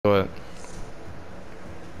Go ahead.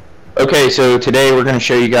 Okay, so today we're going to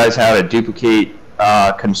show you guys how to duplicate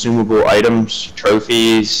consumable items,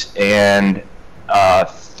 trophies, and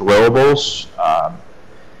throwables.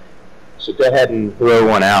 So go ahead and throw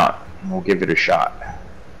one out, and we'll give it a shot.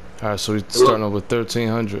 Alright, so we're starting off with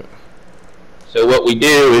 1300. So what we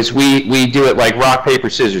do is we do it like rock, paper,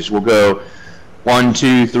 scissors. We'll go 1,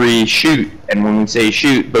 2, 3, shoot, and when we say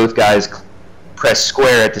shoot, both guys press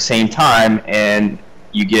square at the same time, and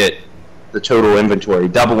you get the total inventory,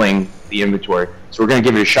 doubling the inventory. So we're going to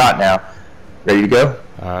give it a shot now. Ready to go?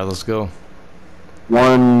 Alright, let's go.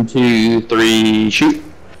 1, 2, 3, shoot.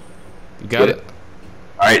 You got it?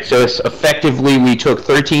 Alright, so it's effectively we took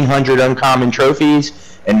 1,300 uncommon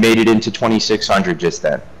trophies and made it into 2,600 just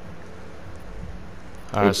then.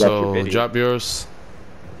 Alright, so drop yours.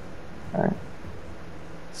 Alright.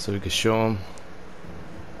 So we can show them.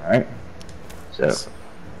 Alright.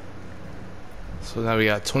 So now we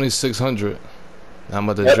got 2,600. Now I'm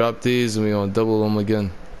about to drop these and we're going to double them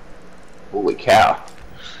again. Holy cow.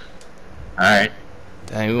 Alright.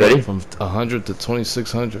 Dang, we went from 100 to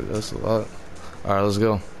 2,600. That's a lot. Alright, let's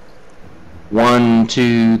go. 1,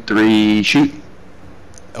 2, 3, shoot.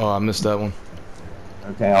 Oh, I missed that one.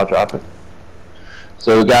 Okay, I'll drop it.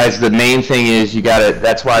 So guys, the main thing is you gotta,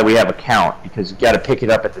 that's why we have a count, because you gotta pick it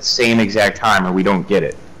up at the same exact time or we don't get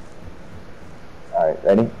it. Alright,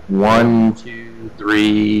 ready? 1, 2,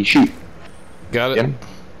 3, shoot. Got it.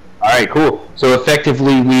 Alright, cool. So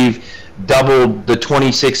effectively we've doubled the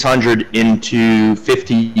 2,600 into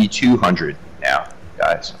 5,200 now,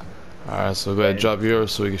 guys. Alright, so go ahead and drop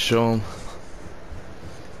yours so we can show them.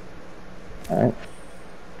 Alright.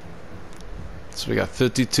 So we got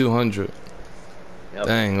 5,200. Yep.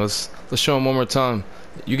 Dang, let's show them one more time.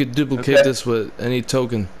 You could duplicate this with any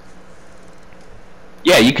token.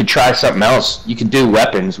 Yeah, you could try something else. You could do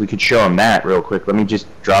weapons. We could show them that real quick. Let me just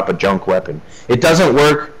drop a junk weapon. It doesn't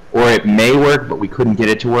work, or it may work, but we couldn't get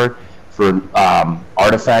it to work for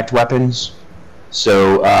artifact weapons.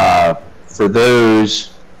 So for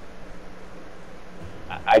those,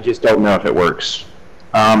 I just don't know if it works.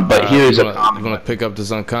 But here's a common. You want to pick up this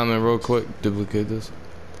uncommon real quick? Duplicate this.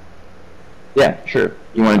 Yeah, sure.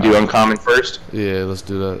 You want to do uncommon first? Yeah, let's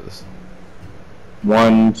do that.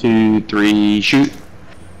 1, 2, 3, shoot.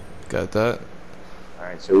 Got that.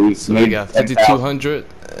 Alright, so we got 5,200,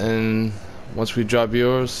 and once we drop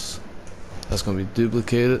yours, that's going to be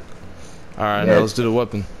duplicated. Alright, now let's do the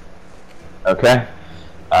weapon. Okay.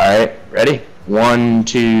 Alright, ready? 1,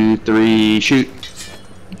 2, 3, shoot.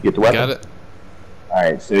 You get the weapon? Got it.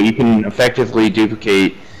 Alright, so you can effectively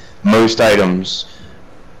duplicate most items.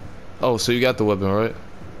 Oh, so you got the weapon, right?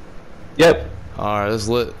 Yep. Alright, that's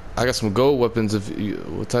lit. I got some gold weapons.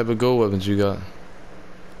 What type of gold weapons you got?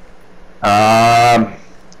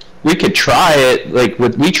 We could try it. Like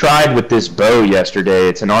we tried with this bow yesterday.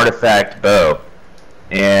 It's an artifact bow,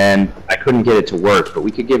 and I couldn't get it to work. But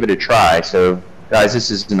we could give it a try. So, guys,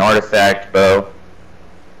 this is an artifact bow.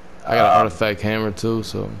 I got an artifact hammer too,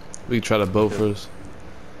 so we can try the bow first.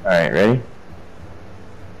 All right, ready?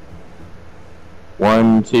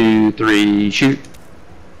 1, 2, 3, shoot.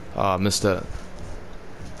 Ah, I missed that.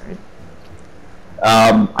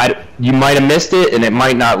 You might have missed it, and it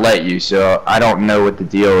might not let you. So I don't know what the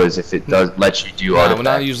deal is if it does let you do artifact. When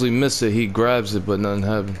I usually miss it, he grabs it, but nothing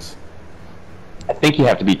happens. I think you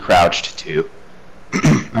have to be crouched too.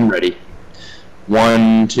 I'm ready.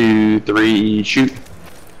 1, 2, 3, shoot.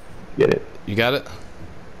 Get it? You got it?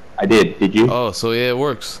 I did. Did you? Oh, so yeah, it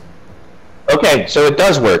works. Okay, so it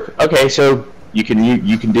does work. Okay, so you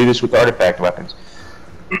can do this with artifact weapons.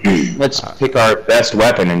 Let's pick our best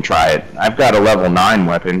weapon and try it. I've got a level 9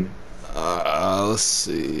 weapon. Let's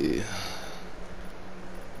see.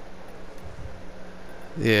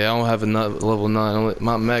 Yeah, I don't have a level 9.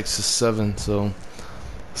 My max is 7, so.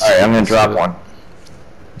 Alright, I'm gonna drop one.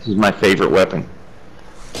 This is my favorite weapon.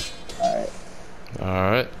 Alright.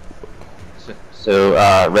 Alright. So,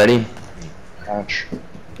 ready? Crouch.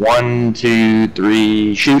 1, 2,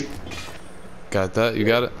 3, shoot. Got that? You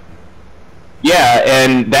got it? Yeah,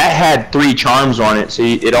 and that had 3 charms on it, so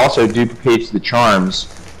it also duplicates the charms.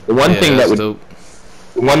 The one thing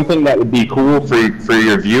that would be cool for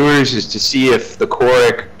your viewers is to see if the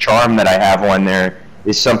Choric charm that I have on there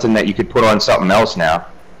is something that you could put on something else now.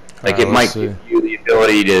 Like it might give you the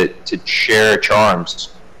ability to share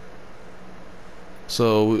charms.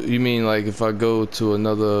 So you mean like if I go to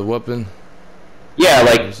another weapon? Yeah,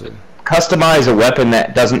 like customize a weapon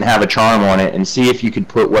that doesn't have a charm on it and see if you could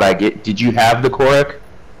put what I get. Did you have the Choric?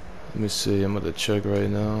 Let me see. I'm gonna check right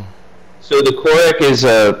now. So the Choric is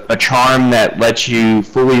a charm that lets you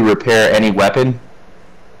fully repair any weapon.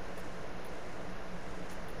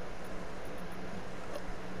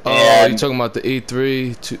 Oh, you talking about the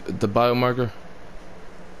E3, the biomarker?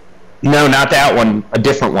 No, not that one. A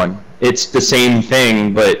different one. It's the same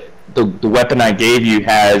thing, but the weapon I gave you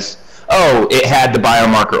has. Oh, it had the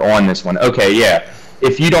biomarker on this one. Okay, yeah.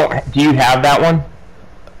 If you don't, do you have that one?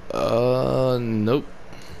 Nope.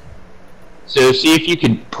 So see if you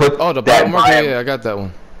could put. Oh, the biomarker. Yeah, I got that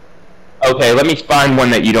one. Okay, let me find one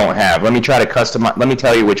that you don't have. Let me try to customize. Let me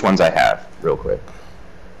tell you which ones I have, real quick.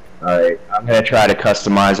 Alright, I'm going to try to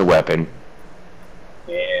customize a weapon.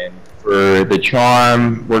 And for the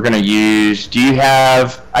charm, we're going to use... Do you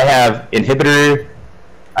have... I have Inhibitor.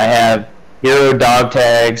 I have Hero Dog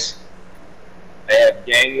Tags. I have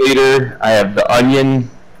Gang Leader. I have the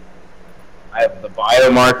Onion. I have the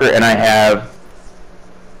Biomarker. And I have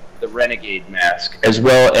the Renegade Mask. As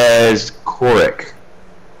well as Korik.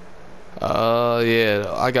 Yeah,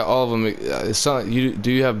 I got all of them. It's not,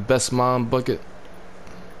 do you have Best Mom Bucket?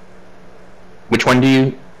 Which one do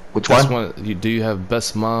you? Which one? Do you have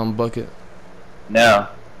Best Mom Bucket? No.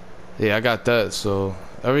 Yeah, I got that. So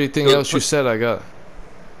everything else you said, I got.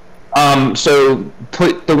 So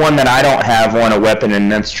put the one that I don't have on a weapon, and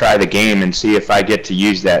let's try the game and see if I get to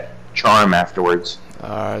use that charm afterwards.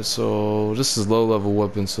 Alright, so this is low level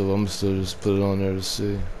weapon, so I'm still just put it on there to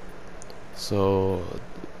see. So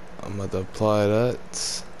I'm going to apply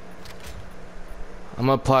that. I'm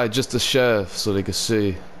going to apply just the shaft so they can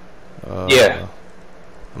see. Yeah.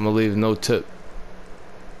 I'm going to leave no tip.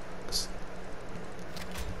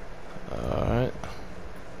 Alright.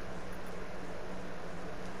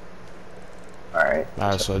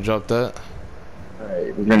 Alright, so I dropped that.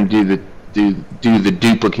 Alright, we're going to do the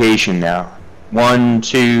duplication now. 1,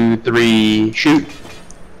 2, 3, shoot.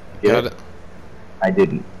 Got it. I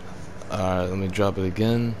didn't. Alright, let me drop it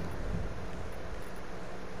again.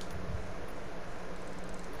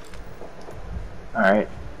 Alright.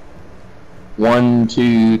 1,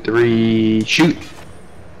 2, 3, shoot.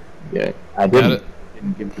 Yeah, I didn't. Got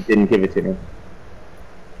it. Didn't give it to me.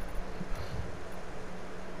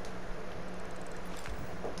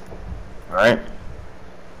 Alright.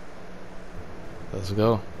 Let's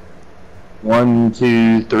go. 1,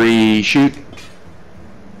 2, 3, shoot.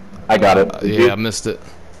 I got it. Yeah, I missed it.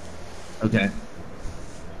 Okay.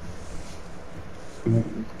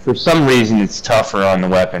 For some reason, it's tougher on the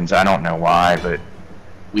weapons. I don't know why, but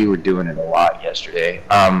we were doing it a lot yesterday.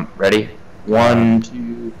 Ready? 1,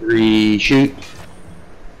 2, 3, shoot.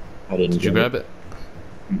 I didn't. Did you grab it?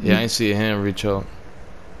 Mm-hmm. Yeah, I didn't see your hand reach out.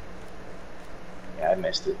 Yeah, I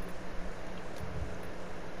missed it.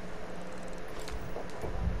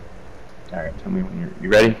 Alright, tell me when you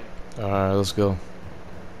ready? Alright, let's go.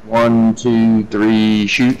 1, 2, 3,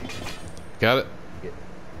 shoot. Got it?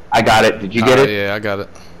 I got it. Did you get it? Yeah, I got it.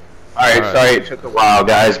 Alright, sorry it took a while,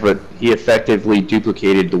 guys, but he effectively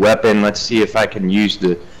duplicated the weapon. Let's see if I can use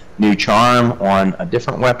the new charm on a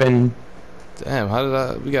different weapon. Damn,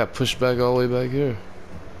 how did we got pushed back all the way back here.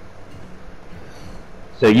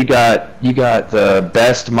 So you got the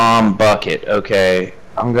Best Mom Bucket. Okay,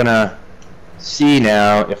 I'm gonna see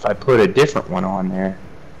now if I put a different one on there.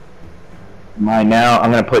 I'm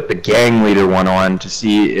gonna put the Gang Leader one on to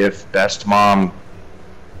see if Best Mom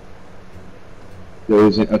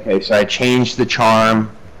goes in. Okay, so I changed the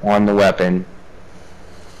charm on the weapon.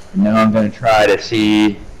 And now I'm gonna try to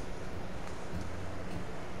see.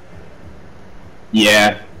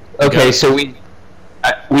 Yeah. Okay, so we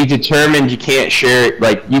determined you can't share it.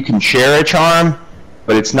 Like, you can share a charm,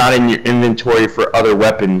 but it's not in your inventory for other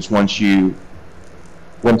weapons once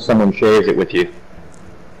someone shares it with you.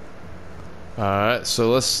 Alright, so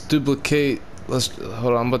let's duplicate.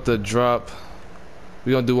 Hold on, I'm about to drop.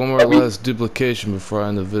 We're gonna do one more last duplication before I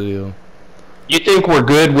end the video. You think we're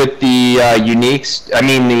good with the uniques? I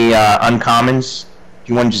mean the uncommons? Do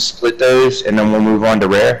you want to just split those and then we'll move on to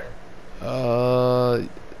rare?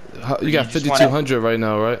 You got 5,200 right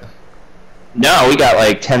now, right? No, we got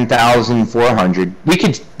like 10,400. We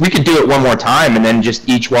could do it one more time and then just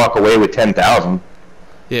each walk away with 10,000.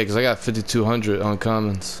 Yeah, because I got 5,200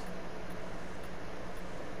 uncommons.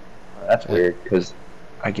 That's weird, because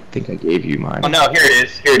I think I gave you mine. Oh no, here it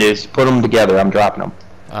is. Here it is. Put them together. I'm dropping them.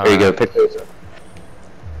 There you go. Pick those up.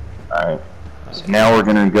 Alright. So now we're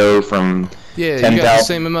going to go from 10,000. You got the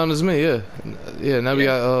same amount as me, yeah. Yeah, now we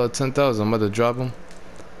got 10,000. I'm about to drop them.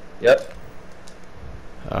 Yep.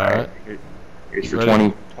 Alright. Here's your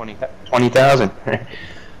 20,000.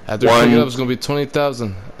 After we pick it up, it's going to be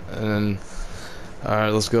 20,000. And then,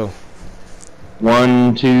 alright, let's go.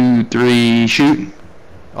 1, 2, 3, shoot.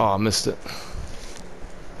 Oh, I missed it.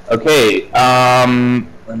 Okay,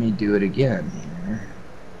 let me do it again here.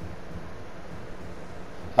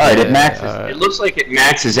 Alright, it maxes. It looks like it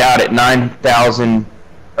maxes out at 9,000,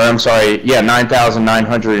 Or I'm sorry, yeah,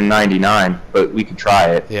 9,999. But we could try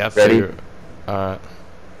it. Yeah, I Ready? figure. Alright.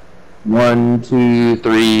 1, 2,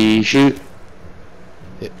 3, shoot.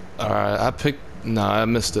 Yeah. Alright, I picked. Nah, I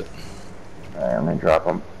missed it. Alright, I'm gonna drop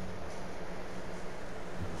them.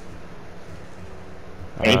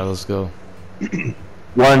 Alright, let's go.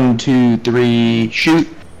 1, 2, 3, shoot.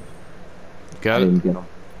 Got I it? didn't get 'em.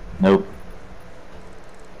 Nope.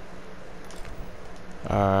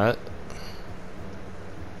 Alright.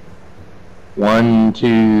 1,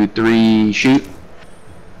 2, 3, shoot.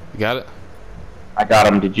 You got it? I got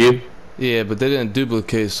him, did you? Yeah, but they didn't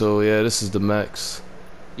duplicate, so yeah, this is the max.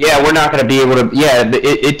 Yeah, we're not going to be able to, yeah,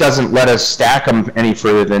 it doesn't let us stack them any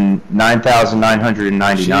further than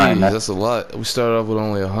 9,999. Jeez, that's a lot. We started off with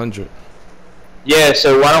only 100. Yeah,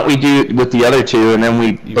 so why don't we do it with the other two, and then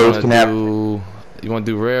we both can have... You want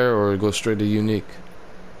to do rare or go straight to unique?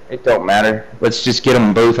 It don't matter. Let's just get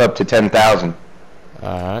them both up to 10,000.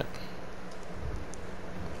 Alright.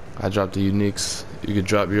 I dropped the uniques. You could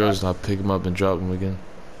drop yours and I'll pick them up and drop them again.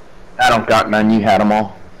 I don't got none. You had them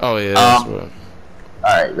all. Oh yeah, that's right.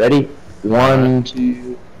 Alright, ready? 1,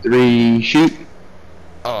 2, 3, shoot.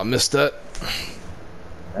 Oh, I missed that.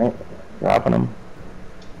 Alright, dropping them.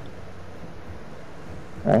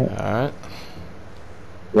 Alright. Alright.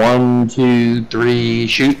 1, 2, 3,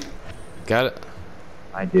 shoot. Got it.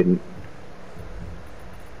 I didn't.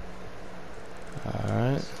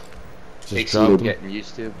 Alright. Takes a little getting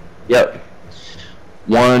used to. Yep.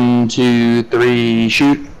 1, 2, 3,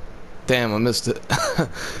 shoot. Damn, I missed it.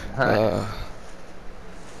 Alright.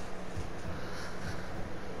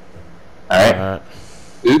 Alright.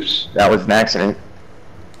 Oops, that was an accident.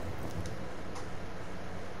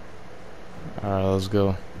 Alright, let's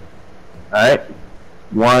go. Alright.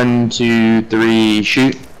 1, 2, 3,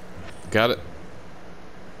 shoot. Got it.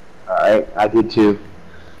 Alright, I did too.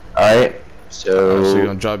 Alright, so... So you're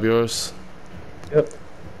gonna drop yours? Yep.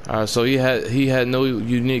 Alright, so he had no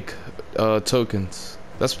unique tokens.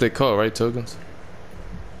 That's what they call it, right? Tokens?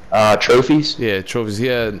 Trophies? Yeah, trophies. He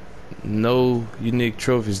had no unique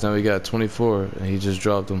trophies. Now he got 24 and he just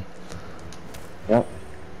dropped them. Yep.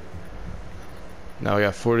 Now I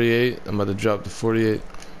got 48. I'm about to drop to 48.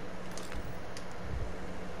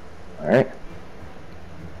 Alright.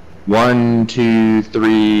 1, 2,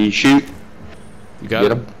 3, shoot. You got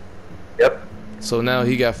Get it? him? Yep. So now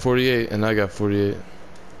he got 48 and I got 48.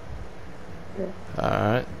 Yeah.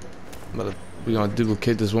 Alright. We're gonna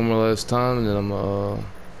duplicate this one more last time and then I'm gonna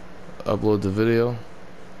upload the video.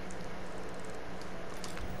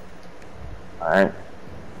 Alright.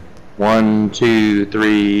 1, 2,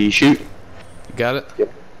 3, shoot. You got it?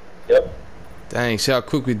 Yep. Yep. Dang, see how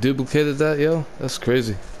quick we duplicated that, yo? That's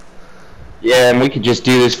crazy. Yeah, and we could just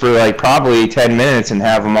do this for like probably 10 minutes and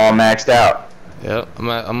have them all maxed out. Yeah,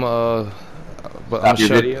 but Stop your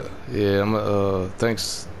video? Yeah,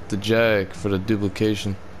 thanks to Jag for the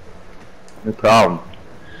duplication. No problem.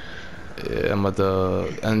 Yeah, I'm about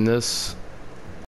to end this.